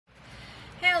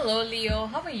Hello Leo,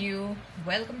 how are you?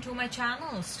 Welcome to my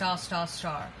channel Star Star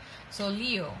Star. So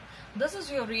Leo, this is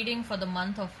your reading for the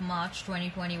month of March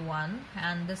 2021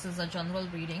 and this is a general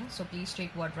reading, so please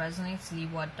take what resonates,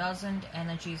 leave what doesn't.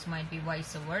 Energies might be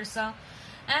vice versa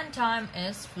and time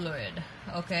is fluid.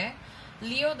 Okay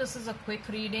Leo, this is a quick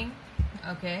reading.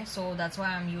 Okay, so that's why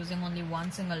I'm using only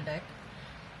one single deck.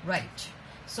 Right,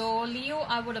 so Leo,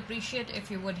 I would appreciate if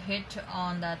you would hit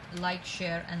on that like,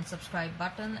 share and subscribe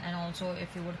button, and also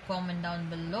if you would comment down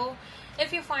below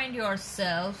if you find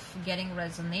yourself getting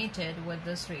resonated with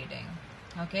this reading.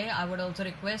 Okay, I would also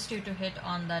request you to hit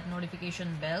on that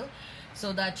notification bell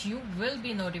so that you will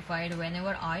be notified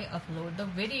whenever I upload the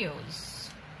videos.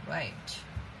 Right,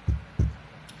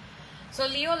 so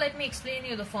Leo, let me explain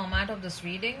you the format of this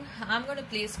reading. I'm going to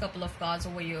place a couple of cards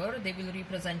over here. They will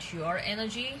represent your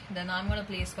energy. Then I'm going to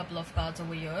place a couple of cards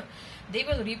over here. They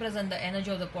will represent the energy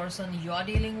of the person you're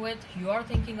dealing with, you're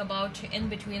thinking about. In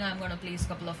between, I'm going to place a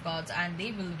couple of cards and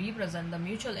they will represent the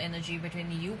mutual energy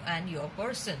between you and your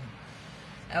person.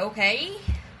 Okay,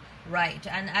 right,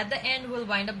 and at the end we'll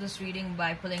wind up this reading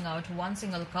by pulling out one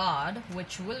single card,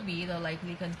 which will be the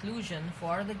likely conclusion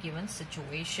for the given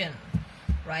situation.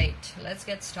 Right, let's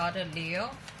get started,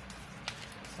 Leo.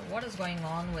 So what is going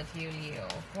on with you, Leo?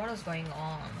 What is going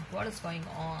on? What is going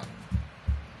on?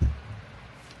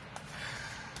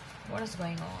 What is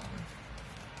going on?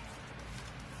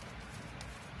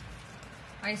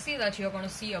 I see that you're going to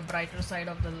see a brighter side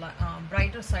of the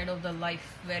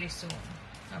life very soon.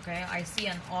 Okay, I see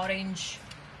an orange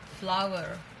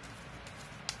flower.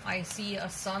 I see a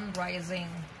sun rising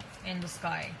in the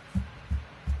sky.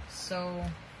 So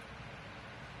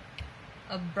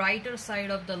a brighter side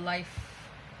of the life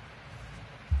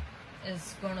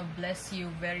is gonna bless you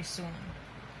very soon.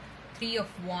 3 of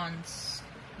Wands.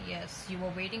 Yes, you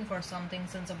were waiting for something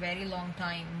since a very long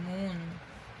time. Moon.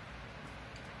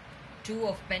 2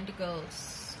 of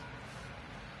Pentacles.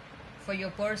 For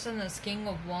your person is King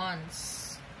of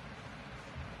Wands.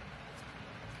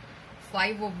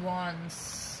 5 of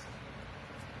Wands.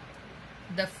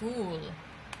 The Fool.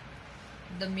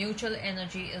 The mutual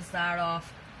energy is that of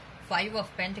 5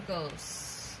 of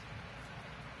Pentacles,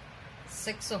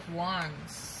 6 of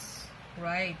Wands.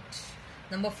 Right,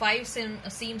 number 5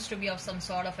 seems to be of some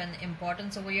sort of an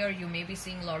importance over here. You may be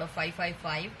seeing a lot of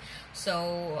 555.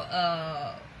 So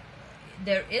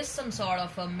there is some sort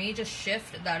of a major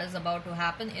shift that is about to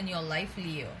happen in your life,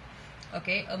 Leo.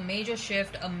 Okay, a major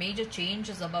shift, a major change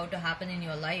is about to happen in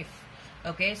your life.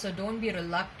 Okay, so don't be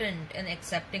reluctant in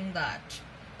accepting that.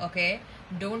 Okay,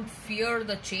 don't fear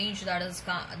the change that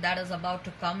is about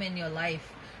to come in your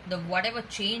life. The whatever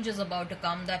change is about to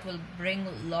come, that will bring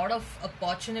a lot of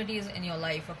opportunities in your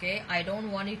life. Okay, I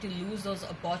don't want you to lose those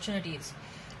opportunities.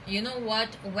 You know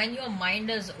what, when your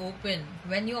mind is open,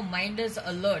 when your mind is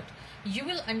alert, you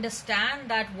will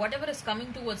understand that whatever is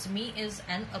coming towards me is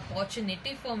an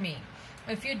opportunity for me.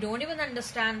 If you don't even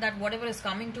understand that whatever is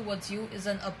coming towards you is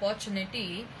an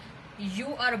opportunity,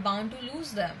 you are bound to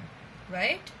lose them.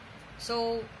 Right,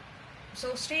 so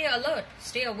stay alert,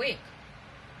 stay awake.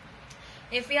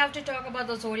 If we have to talk about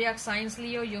the zodiac signs,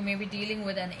 Leo, you may be dealing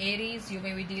with an Aries, you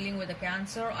may be dealing with a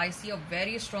Cancer. I see a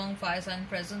very strong fire sign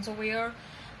presence over here.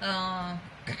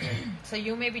 So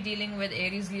you may be dealing with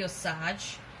Aries, Leo, Sag.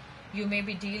 You may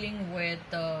be dealing with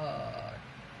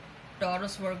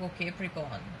Taurus, Virgo,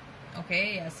 Capricorn.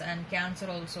 Okay, yes, and Cancer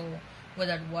also with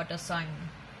that water sign.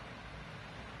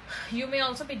 You may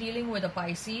also be dealing with a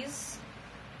Pisces.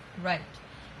 Right,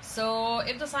 so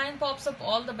if the sign pops up,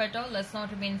 all the better. Let's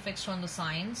not remain fixed on the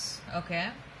signs. Okay,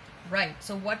 right,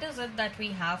 so what is it that we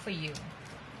have for you,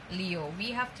 Leo?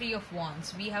 We have 3 of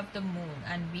Wands, we have the Moon,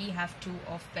 and we have 2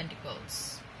 of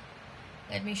Pentacles.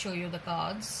 Let me show you the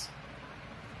cards.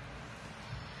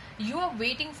 You are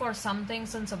waiting for something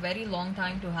since a very long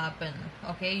time to happen.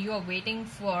 Okay, you are waiting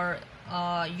for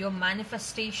your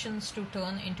manifestations to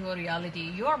turn into a reality.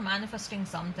 You are manifesting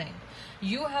something.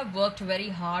 You have worked very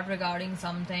hard regarding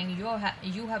something.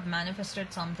 You have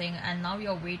manifested something, and now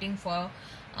you're waiting for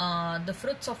the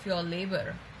fruits of your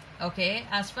labor. Okay,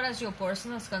 as far as your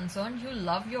person is concerned, you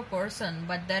love your person,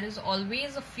 but there is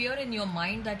always a fear in your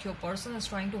mind that your person is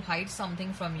trying to hide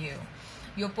something from you.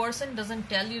 Your person doesn't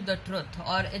tell you the truth,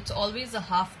 or it's always a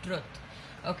half truth.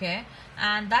 Okay,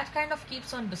 and that kind of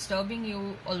keeps on disturbing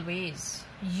you always.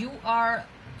 You are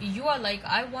like,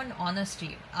 I want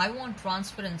honesty, I want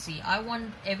transparency, I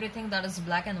want everything that is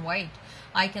black and white.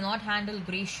 I cannot handle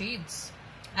gray shades.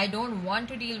 I don't want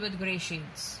to deal with gray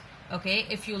shades. Okay,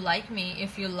 if you like me,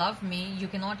 if you love me, you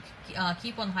cannot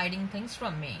keep on hiding things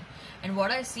from me. And what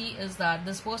I see is that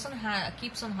this person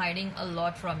keeps on hiding a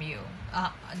lot from you.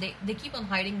 they keep on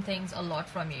hiding things a lot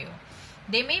from you.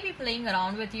 They may be playing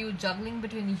around with you, juggling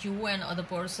between you and other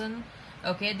person.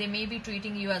 Okay, they may be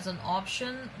treating you as an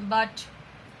option, but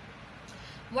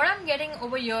what I'm getting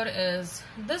over here is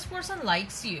this person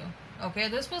likes you. Okay,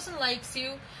 this person likes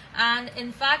you, and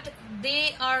in fact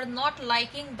they are not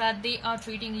liking that they are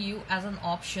treating you as an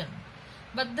option.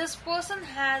 But this person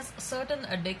has certain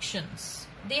addictions.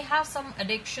 They have some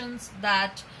addictions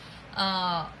that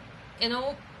you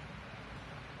know,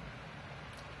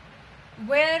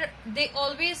 where they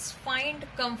always find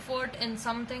comfort in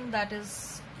something that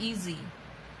is easy.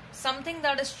 Something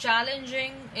that is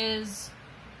challenging is,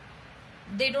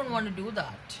 they don't want to do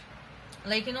that.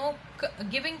 Like, you know,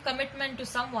 giving commitment to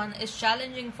someone is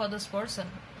challenging for this person.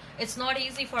 It's not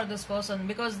easy for this person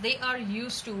because they are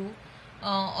used to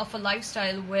of a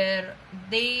lifestyle where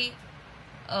they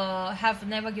have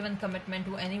never given commitment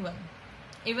to anyone.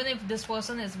 Even if this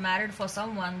person is married for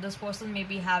someone, this person may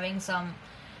be having some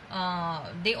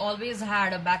they always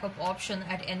had a backup option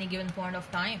at any given point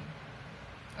of time.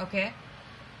 Okay,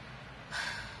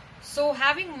 so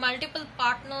having multiple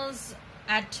partners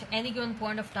at any given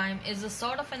point of time is a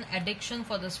sort of an addiction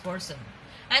for this person,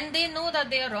 and they know that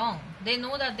they are wrong. They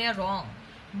know that they are wrong,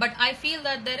 but I feel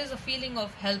that there is a feeling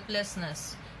of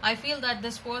helplessness. I feel that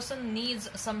this person needs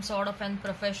some sort of an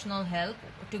professional help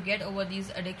to get over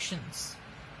these addictions.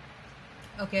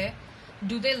 Okay,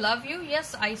 do they love you?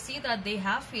 Yes, I see that they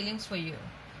have feelings for you,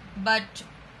 but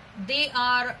they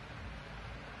have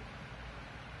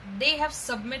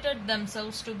submitted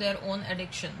themselves to their own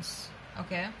addictions.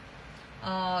 Okay,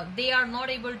 they are not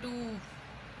able to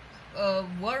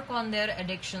work on their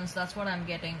addictions. That's what I'm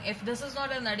getting. If this is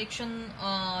not an addiction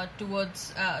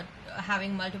towards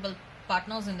having multiple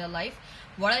partners in their life,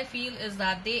 what I feel is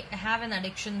that they have an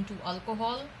addiction to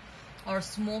alcohol or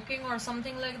smoking or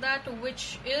something like that,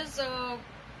 which is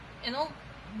you know,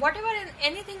 whatever,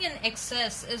 anything in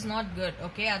excess is not good.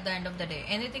 Okay, at the end of the day,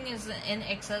 anything is in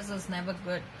excess is never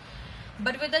good.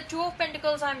 But with the Two of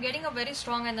Pentacles, I'm getting a very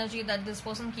strong energy that this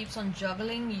person keeps on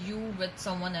juggling you with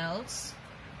someone else.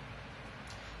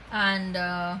 And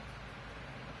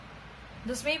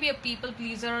this may be a people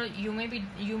pleaser. You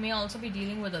may also be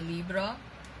dealing with a Libra.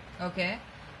 Okay,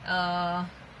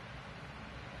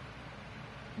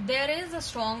 there is a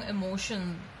strong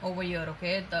emotion over here.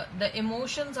 Okay, the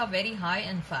emotions are very high.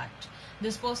 In fact,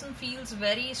 this person feels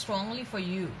very strongly for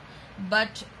you,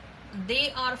 but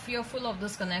they are fearful of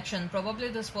this connection. Probably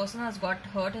this person has got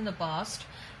hurt in the past,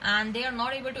 and they are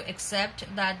not able to accept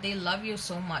that they love you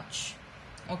so much.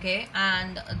 Okay,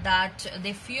 and that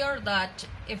they fear that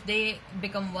if they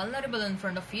become vulnerable in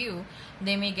front of you,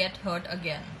 they may get hurt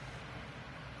again.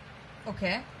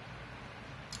 Okay,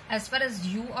 as far as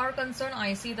you are concerned,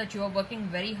 I see that you are working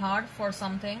very hard for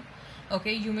something.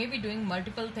 Okay, you may be doing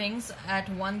multiple things at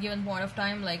one given point of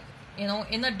time. Like, you know,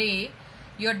 in a day,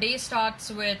 your day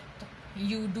starts with,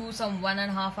 you do some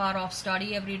 1.5 hours of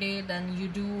study every day, then you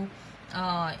do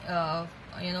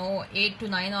you know, 8 to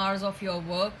 9 hours of your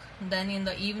work, then in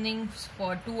the evening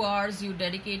for 2 hours you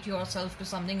dedicate yourself to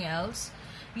something else.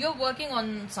 You're working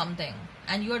on something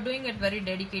and you're doing it very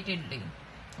dedicatedly.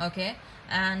 Okay,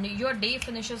 and your day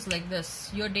finishes like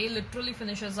this. Your day literally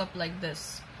finishes up like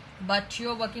this, but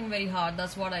you're working very hard.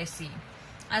 That's what I see.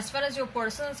 As far as your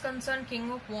person is concerned, King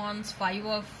of Wands, Five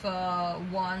of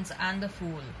Wands, and the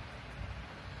Fool.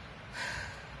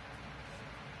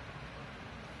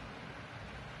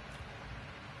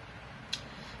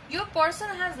 Your person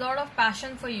has a lot of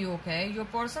passion for you. Okay, your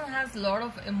person has a lot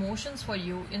of emotions for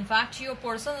you. In fact, your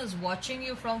person is watching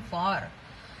you from far.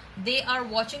 They are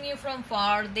watching you from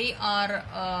far. They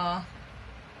are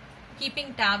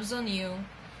keeping tabs on you,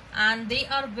 and they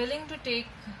are willing to take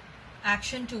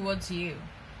action towards you.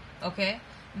 Okay,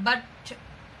 but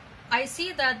I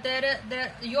see that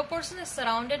your person is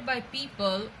surrounded by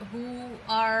people who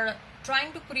are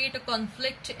trying to create a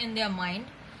conflict in their mind.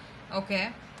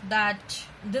 Okay, that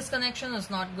this connection is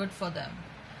not good for them.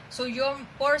 So your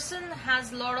person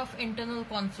has a lot of internal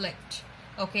conflict.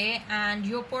 Okay, and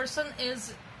your person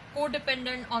is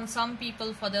codependent on some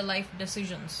people for their life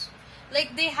decisions.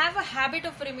 Like, they have a habit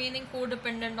of remaining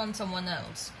codependent on someone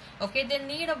else. Okay, they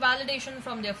need a validation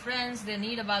from their friends, they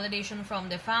need a validation from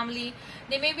their family,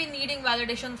 they may be needing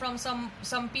validation from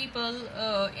some people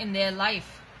in their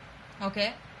life.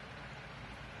 Okay,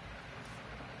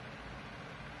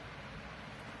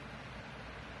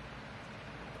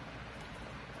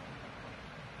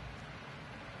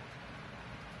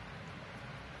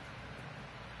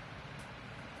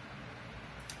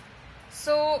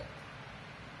 so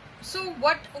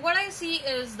what I see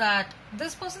is that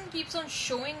this person keeps on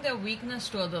showing their weakness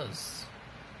to others.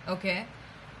 Okay,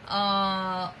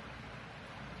 And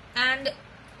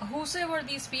whosoever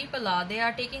these people are, they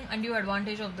are taking undue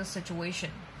advantage of this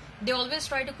situation. They always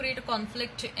try to create a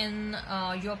conflict in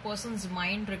your person's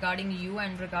mind regarding you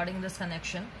and regarding this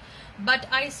connection. But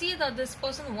I see that this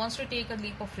person wants to take a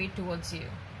leap of faith towards you,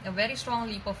 a very strong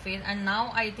leap of faith. And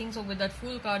now I think so with that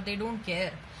Fool card, they don't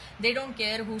care. They don't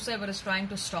care whosoever is trying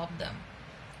to stop them.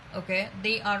 Okay,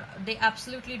 they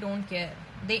absolutely don't care.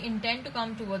 They intend to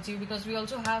come towards you, because we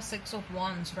also have 6 of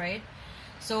Wands, right?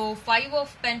 So 5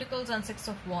 of Pentacles and 6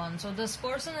 of Wands. So this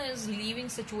person is leaving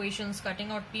situations,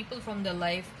 cutting out people from their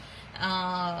life,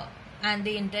 and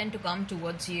they intend to come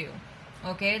towards you.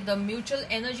 Okay, the mutual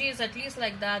energy is at least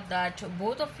like that, that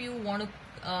both of you want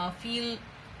to feel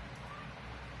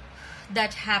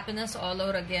that happiness all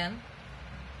over again.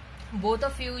 Both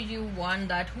of you want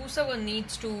that whosoever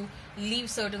needs to leave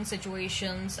certain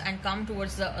situations and come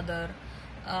towards the other,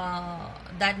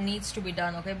 that needs to be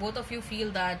done. Okay, both of you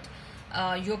feel that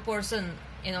your person,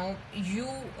 you know, you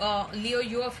Leo,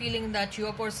 you are feeling that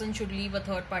your person should leave a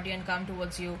third party and come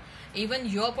towards you. Even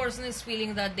your person is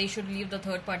feeling that they should leave the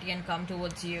third party and come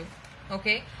towards you.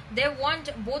 Okay,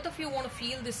 both of you want to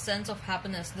feel this sense of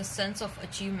happiness, this sense of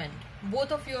achievement.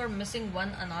 Both of you are missing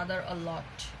one another a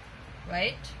lot,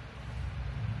 right?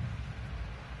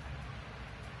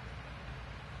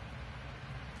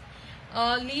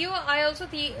 Leo, I also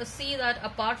see that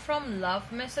apart from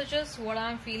love messages, what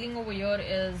I'm feeling over here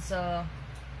is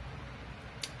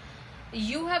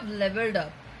you have leveled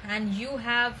up and you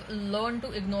have learned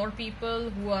to ignore people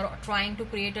who are trying to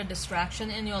create a distraction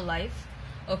in your life.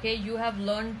 Okay, you have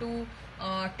learned to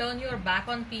turn your back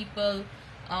on people,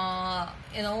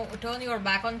 turn your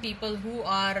back on people who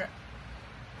are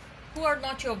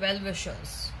not your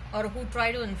well-wishers or who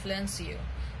try to influence you.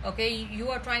 Okay, you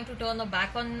are trying to turn a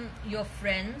back on your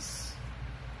friends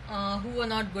who are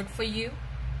not good for you.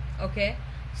 Okay,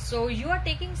 so you are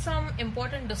taking some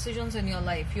important decisions in your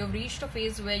life. You have reached a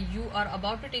phase where you are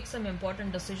about to take some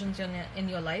important decisions in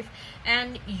your life,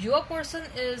 and your person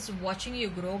is watching you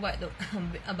grow, by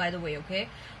the way. Okay,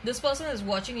 this person is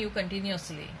watching you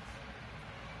continuously.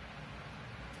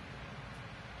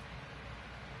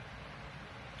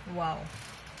 Wow.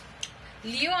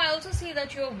 Leo, I also see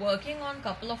that you are working on a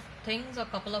couple of things, a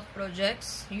couple of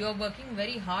projects. You are working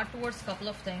very hard towards a couple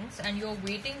of things, and you are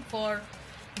waiting for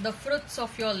the fruits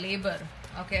of your labor.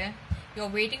 Okay, you are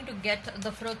waiting to get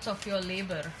the fruits of your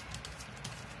labor.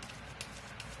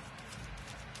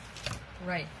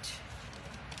 Right.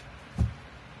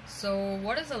 So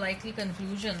what is the likely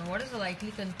conclusion? What is the likely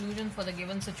conclusion for the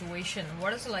given situation?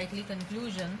 What is the likely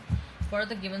conclusion for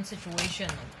the given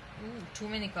situation? Ooh, too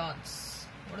many cards.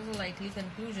 What is the likely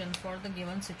conclusion for the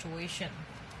given situation?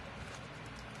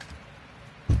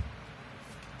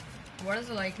 What is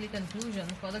the likely conclusion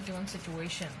for the given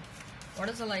situation? What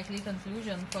is the likely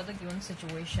conclusion for the given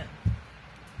situation?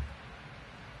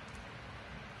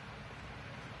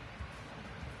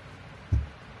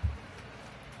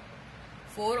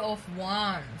 Four of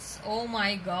Wands. Oh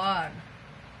my God.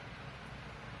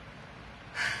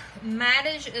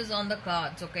 Marriage is on the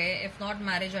cards. Okay, if not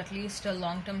marriage, at least a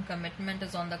long-term commitment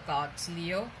is on the cards,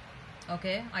 Leo.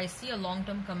 Okay, I see a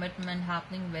long-term commitment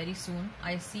happening very soon.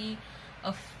 I see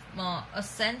a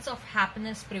sense of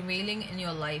happiness prevailing in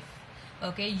your life.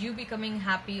 Okay, you becoming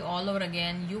happy all over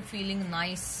again, you feeling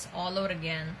nice all over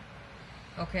again.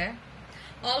 Okay,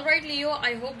 all right, Leo,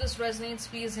 I hope this resonates.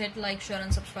 Please hit like, share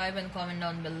and subscribe and comment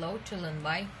down below. Till then,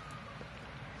 bye.